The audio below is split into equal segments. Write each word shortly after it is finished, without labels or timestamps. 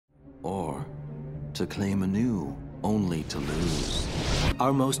Or to claim anew, only to lose.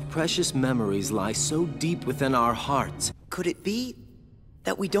 Our most precious memories lie so deep within our hearts. Could it be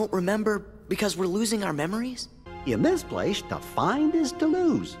that we don't remember because we're losing our memories? In this place, to find is to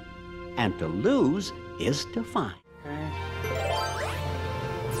lose, and to lose is to find. Okay.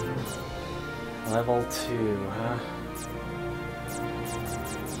 Level 2, huh?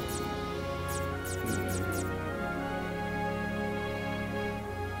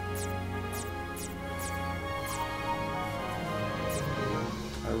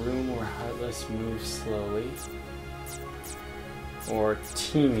 A room where Heartless moves slowly. Or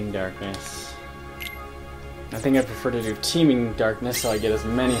Teeming Darkness. I think I prefer to do Teeming Darkness so I get as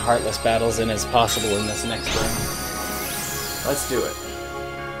many Heartless battles in as possible in this next room. Let's do it.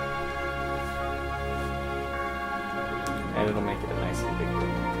 And it'll make it a nice and big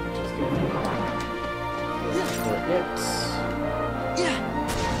room, which is good. For it.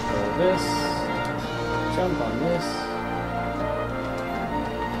 Throw this. Jump on this.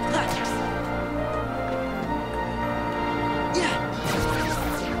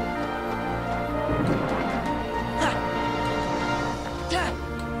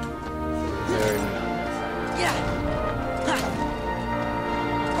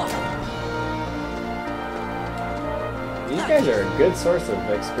 These guys are a good source of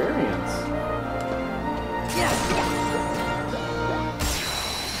experience.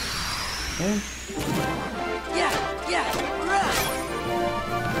 Okay.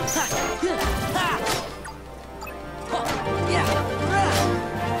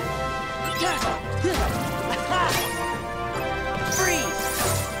 Freeze!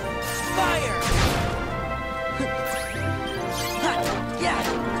 Fire!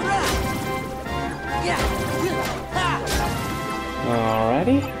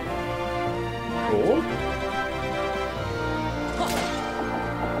 Alrighty. Cool.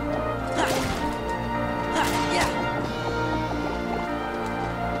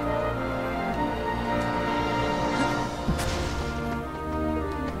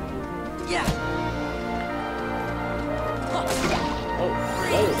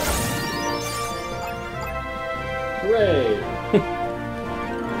 Hooray!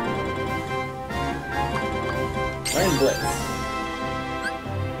 Rain Blitz.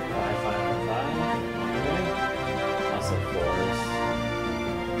 5, 5, 5. Okay. Also floors.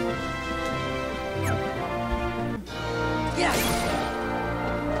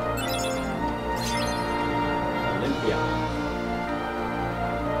 Olympia.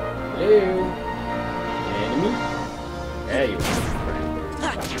 Hello. Enemy. There you are.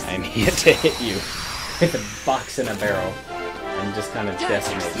 I'm here to hit you. Hit the box in a barrel and just kind of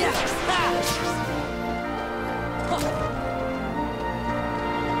decimate you.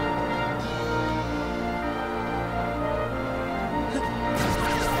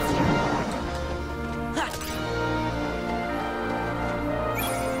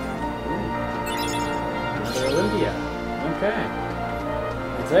 Another Olympia. Okay.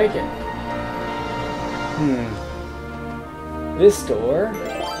 I'll take it. This door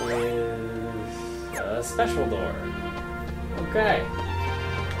is a special door. Okay.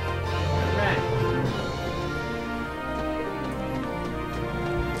 Alright.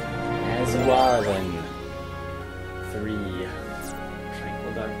 As you are, then. 3.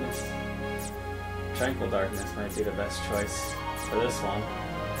 Tranquil Darkness. Tranquil Darkness might be the best choice for this one.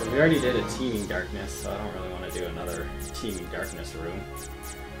 But we already did a Teeming Darkness, so I don't really want to do another Teeming Darkness room.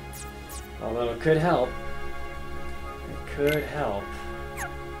 Although it could help. It could help.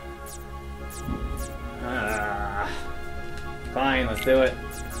 Fine, let's do it.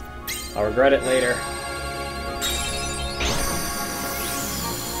 I'll regret it later.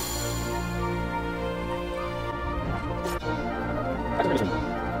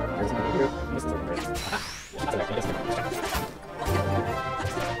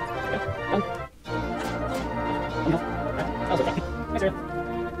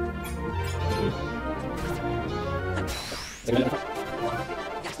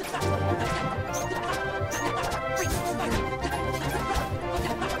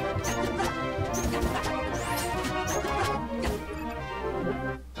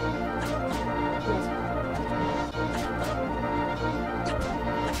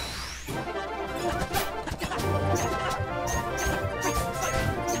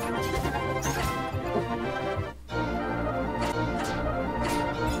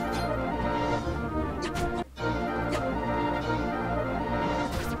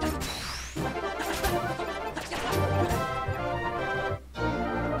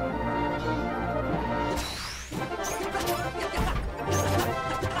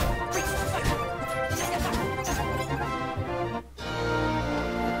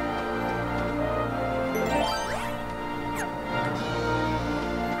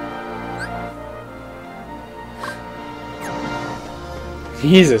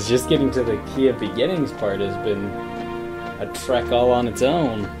 Jesus, just getting to the key of beginnings part has been a trek all on its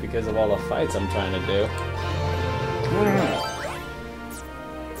own because of all the fights I'm trying to do.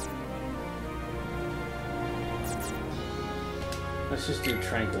 Let's just do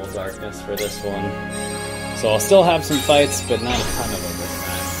Tranquil Darkness for this one. So I'll still have some fights, but not a ton of them this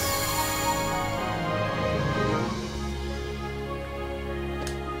time.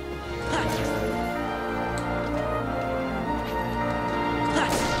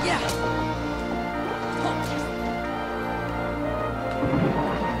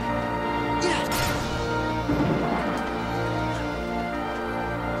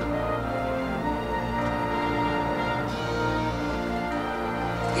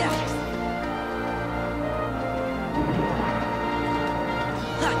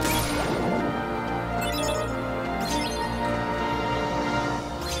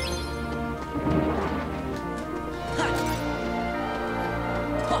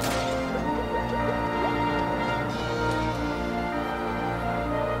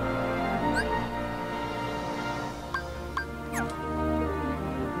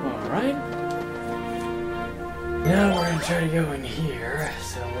 Now we're gonna try to go in here,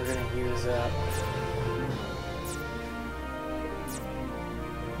 so we're gonna use up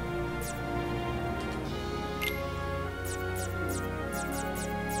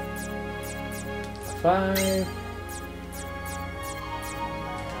five.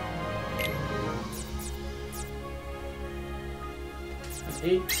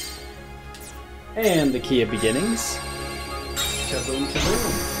 Eight. And the Key of Beginnings. Kaboom,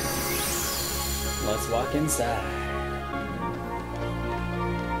 kaboom. Let's walk inside.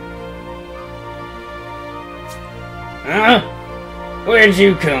 Huh? Where'd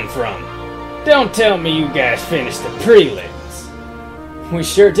you come from? Don't tell me you guys finished the prelims. We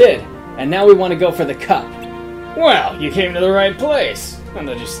sure did, and now we want to go for the cup. Well, you came to the right place. And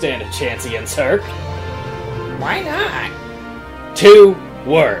did you stand a chance against Herc? Why not? 2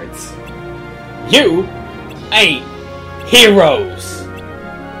 words. You ain't heroes.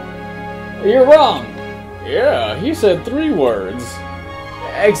 You're wrong. Yeah, he said 3 words.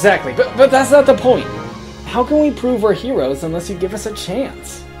 Exactly, but that's not the point. How can we prove we're heroes unless you give us a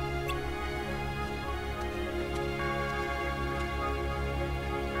chance?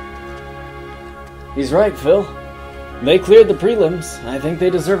 He's right, Phil. They cleared the prelims. I think they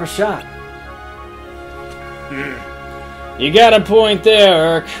deserve a shot. You got a point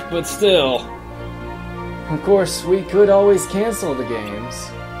there, Urk, but still. Of course, we could always cancel the games.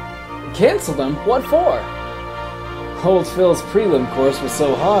 Cancel them? What for? Old Phil's prelim course was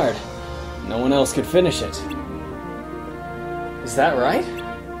so hard. No one else could finish it. Is that right?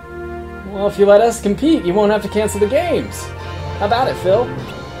 Well, if you let us compete, you won't have to cancel the games. How about it, Phil?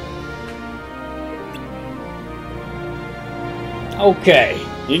 Okay,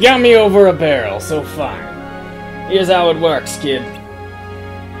 you got me over a barrel, so fine. Here's how it works, kid.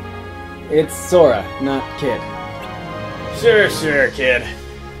 It's Sora, not Kid. Sure, kid.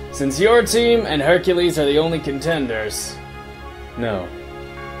 Since your team and Hercules are the only contenders... No,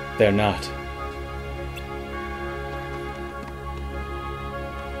 they're not.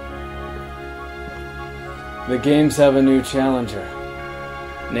 The games have a new challenger.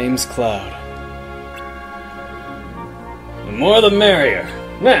 Name's Cloud. The more the merrier.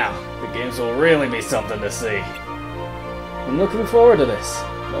 Now, the games will really be something to see. I'm looking forward to this.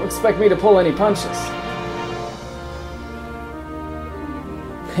 Don't expect me to pull any punches.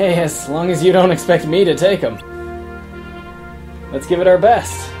 Hey, as long as you don't expect me to take them. Let's give it our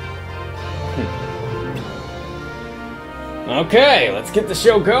best. Okay, let's get the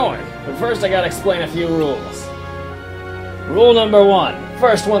show going. But first I gotta explain a few rules. Rule number 1.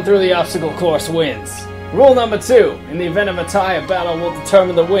 First one through the obstacle course wins. Rule number 2. In the event of a tie, a battle will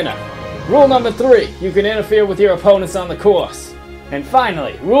determine the winner. Rule number 3. You can interfere with your opponents on the course. And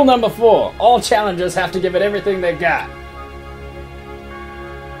finally, rule number 4. All challengers have to give it everything they've got.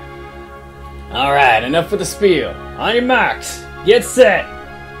 Alright, enough with the spiel. On your marks, get set,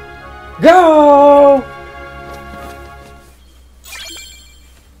 go!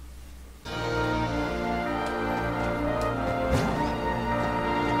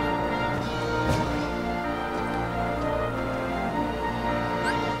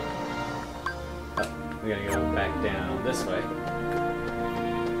 We gotta go back down this way.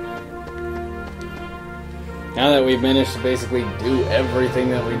 Now that we've managed to basically do everything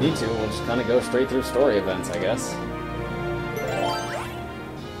that we need to, we'll just kind of go straight through story events, I guess.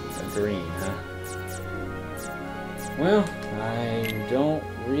 A green, huh? Well, I don't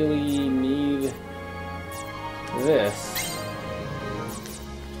really need this.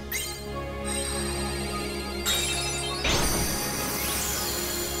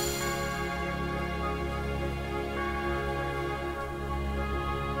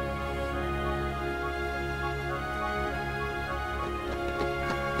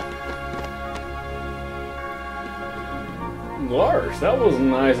 Gosh, that was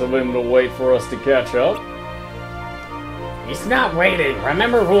nice of him to wait for us to catch up. He's not waiting.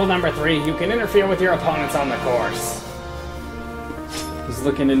 Remember rule number 3, you can interfere with your opponents on the course. He's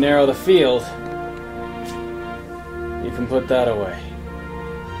looking to narrow the field. You can put that away.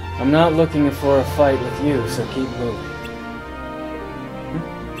 I'm not looking for a fight with you, so keep moving.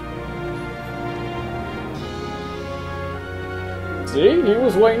 See? He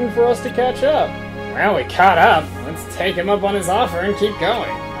was waiting for us to catch up. Well, we caught up. Let's take him up on his offer and keep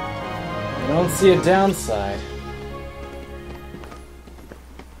going. I don't see a downside.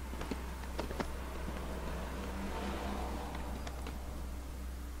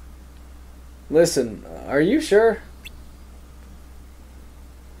 Listen, are you sure?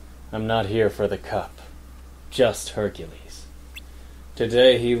 I'm not here for the cup. Just Hercules.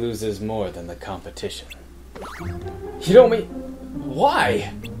 Today he loses more than the competition. You don't mean...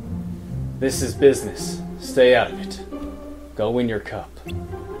 Why? This is business. Stay out of it. Go win your cup.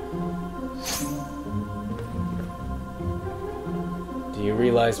 Do you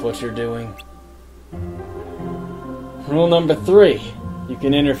realize what you're doing? Rule number 3. You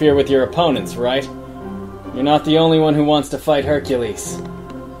can interfere with your opponents, right? You're not the only one who wants to fight Hercules.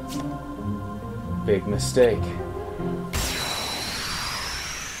 Big mistake.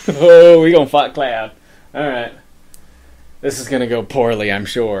 Oh, we gonna fight Cloud. Alright. This is gonna go poorly, I'm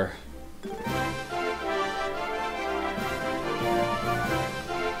sure.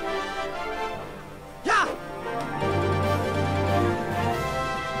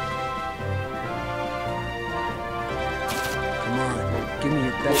 Come on, give me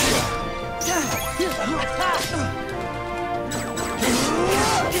your best shot.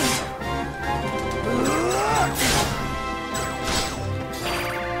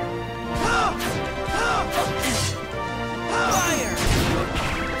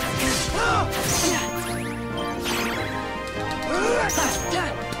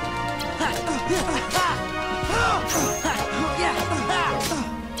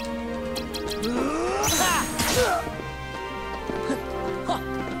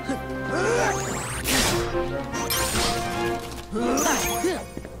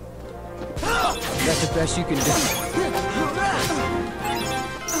 That's the best you can do.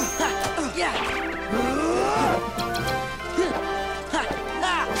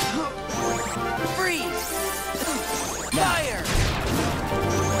 Freeze! Fire!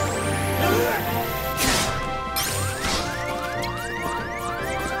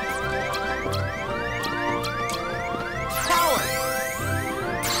 Power!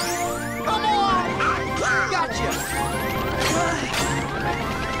 Come on! Gotcha!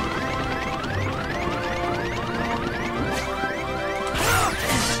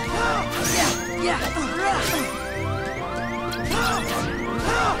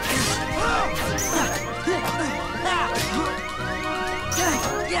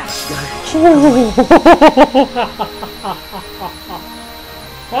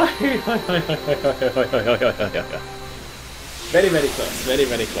 Very, very close. Very,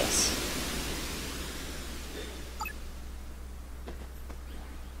 very close.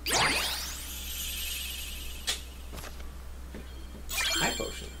 High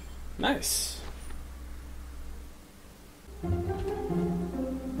potion. Nice.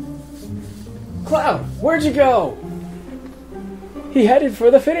 Cloud, where'd you go? He headed for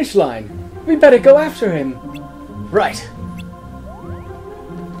the finish line. We better go after him. Right.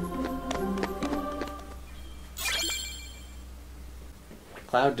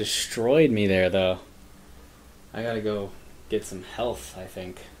 Cloud destroyed me there, though. I gotta go get some health, I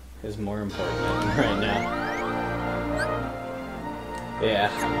think, is more important right now.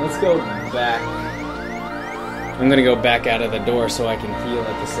 Yeah, let's go back. I'm gonna go back out of the door so I can heal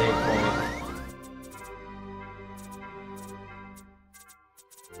at the save point.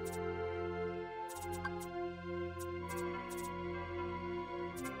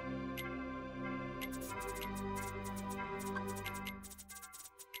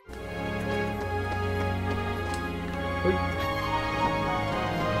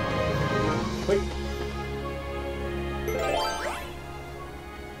 Wait.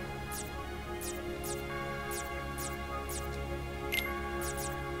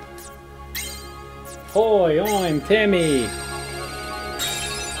 Hoi, I'm Timmy.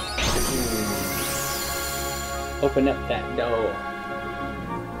 Open up that door.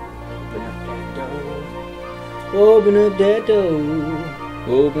 Open up that door. Open up that door.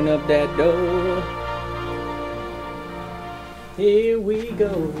 Open up that door. Here we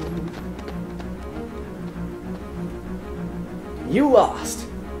go. You lost.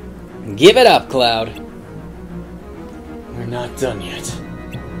 Give it up, Cloud. We're not done yet.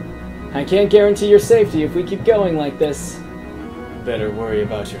 I can't guarantee your safety if we keep going like this. Better worry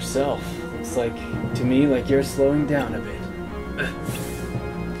about yourself. Looks like, to me, like you're slowing down a bit.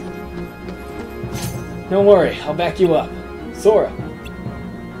 Don't worry, I'll back you up. Sora,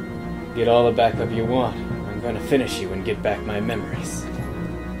 get all the backup you want. I'm going to finish you and get back my memories.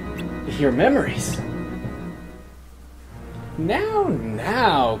 Your memories?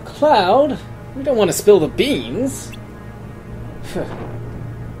 Now, Cloud. We don't want to spill the beans.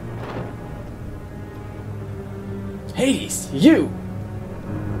 Hades, you!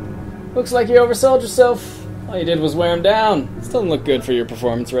 Looks like you oversold yourself. All you did was wear him down. Still doesn't look good for your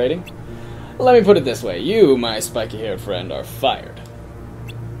performance rating. Let me put it this way. You, my spiky-haired friend, are fired.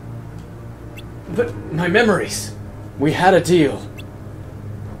 But my memories. We had a deal.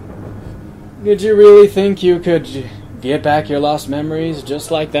 Did you really think you could get back your lost memories just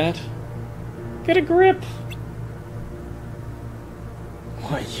like that? Get a grip.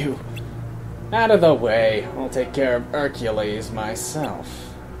 Why, you... Out of the way. I'll take care of Hercules myself.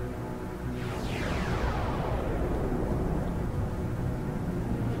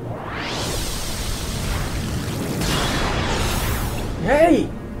 Hey!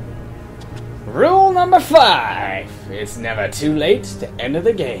 Rule number 5. It's never too late to enter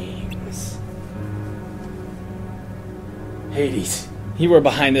the games. Hades, you were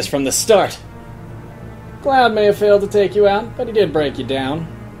behind this from the start. Cloud may have failed to take you out, but he did break you down.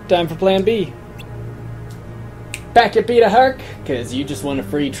 Time for plan B. Pack your Peter Herc, cause you just won a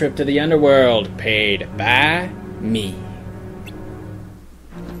free trip to the underworld, paid by me.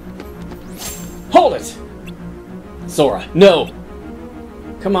 Hold it! Sora, no!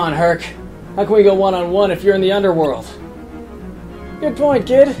 Come on, Herc. How can we go one-on-one if you're in the underworld? Good point,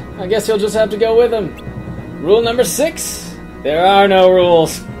 kid. I guess you'll just have to go with him. Rule number 6. There are no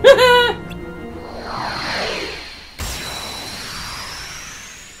rules.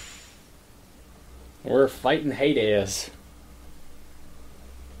 We're fighting Hades.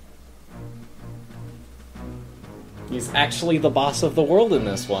 He's actually the boss of the world in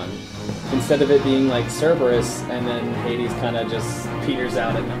this one. Instead of it being like Cerberus, and then Hades kind of just peters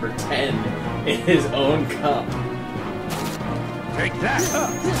out at number 10 in his own cup. Take that!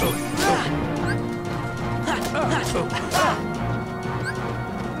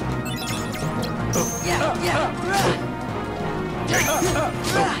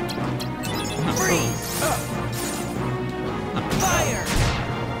 Freeze! Fire!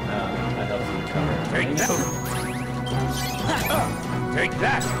 That helps him recover. Take that! Take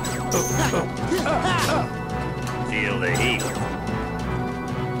that! Feel the heat.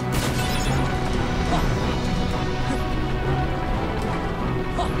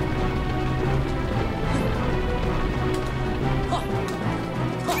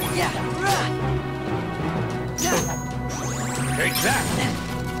 Take that!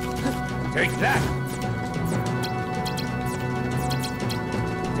 Take that!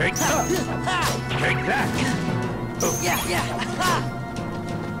 Take that! Take that!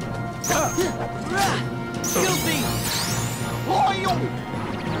 Guilty!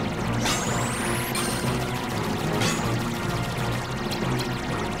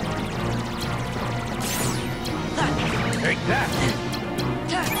 Take that!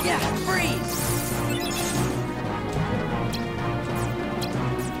 Freeze!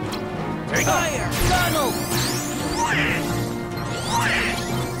 Take Fire! Tunnel!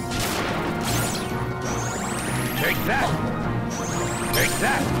 Take that! Take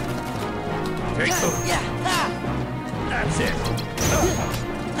that! Take That's it!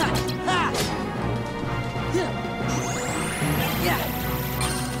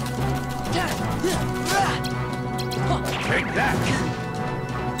 Take that!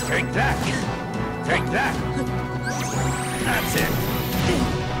 Take that! Take that! That's it!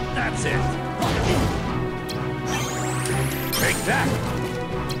 That's it! Take that!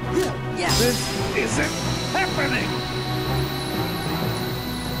 This isn't happening!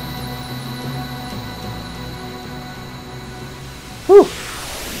 Whew.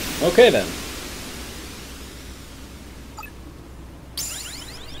 Okay then.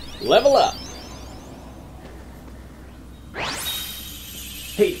 Level up.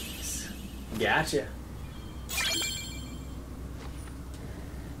 Hades. Gotcha.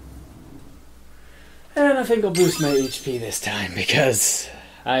 And I think I'll boost my HP this time because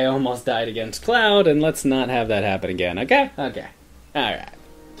I almost died against Cloud, and let's not have that happen again, okay? Okay. Alright.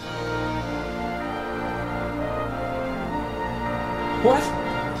 What?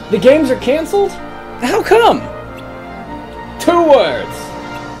 The games are cancelled? How come? 2 words.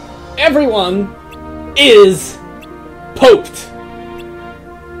 Everyone is poped.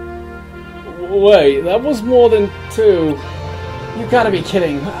 Wait, that was more than 2. You gotta be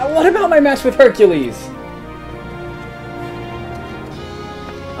kidding. What about my match with Hercules?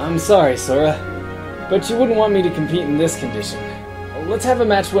 I'm sorry, Sora, but you wouldn't want me to compete in this condition. Let's have a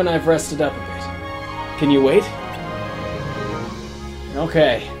match when I've rested up a bit. Can you wait?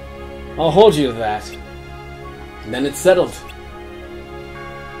 Okay, I'll hold you to that. And then it's settled.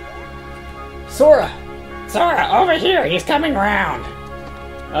 Sora! Sora, over here! He's coming round!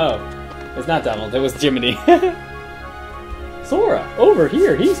 Oh, it's not Donald, it was Jiminy. Sora, over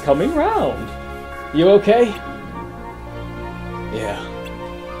here, he's coming round. You okay? Yeah.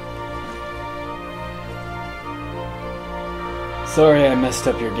 Sorry I messed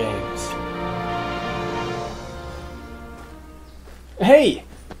up your games. Hey!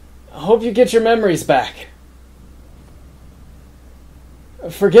 I hope you get your memories back.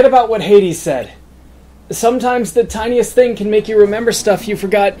 Forget about what Hades said. Sometimes the tiniest thing can make you remember stuff you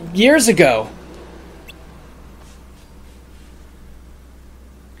forgot years ago.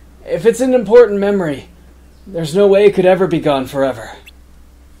 If it's an important memory, there's no way it could ever be gone forever.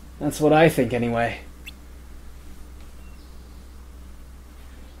 That's what I think anyway.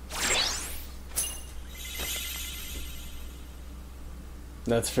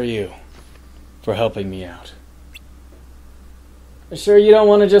 That's for you, for helping me out. Sure you don't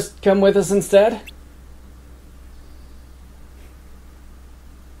want to just come with us instead?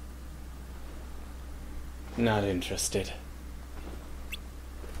 Not interested.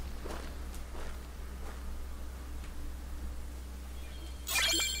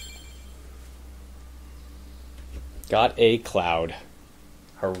 Got a cloud.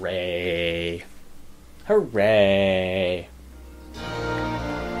 Hooray. Hooray.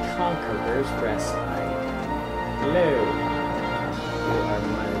 Conqueror's Respite. Hello.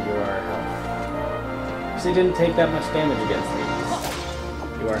 You are health. Actually didn't take that much damage against me.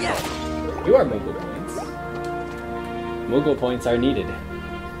 You are health. You are Moogle points. Moogle points are needed.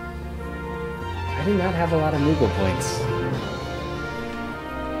 I do not have a lot of Moogle points.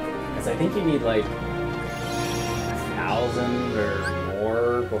 Because I think you need like 1,000 or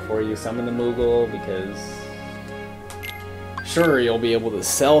more before you summon the Moogle, because sure, you'll be able to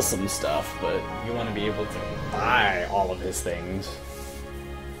sell some stuff, but you want to be able to buy all of his things.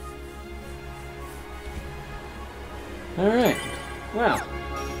 Alright. Wow.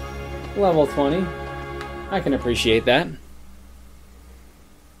 Level 20. I can appreciate that.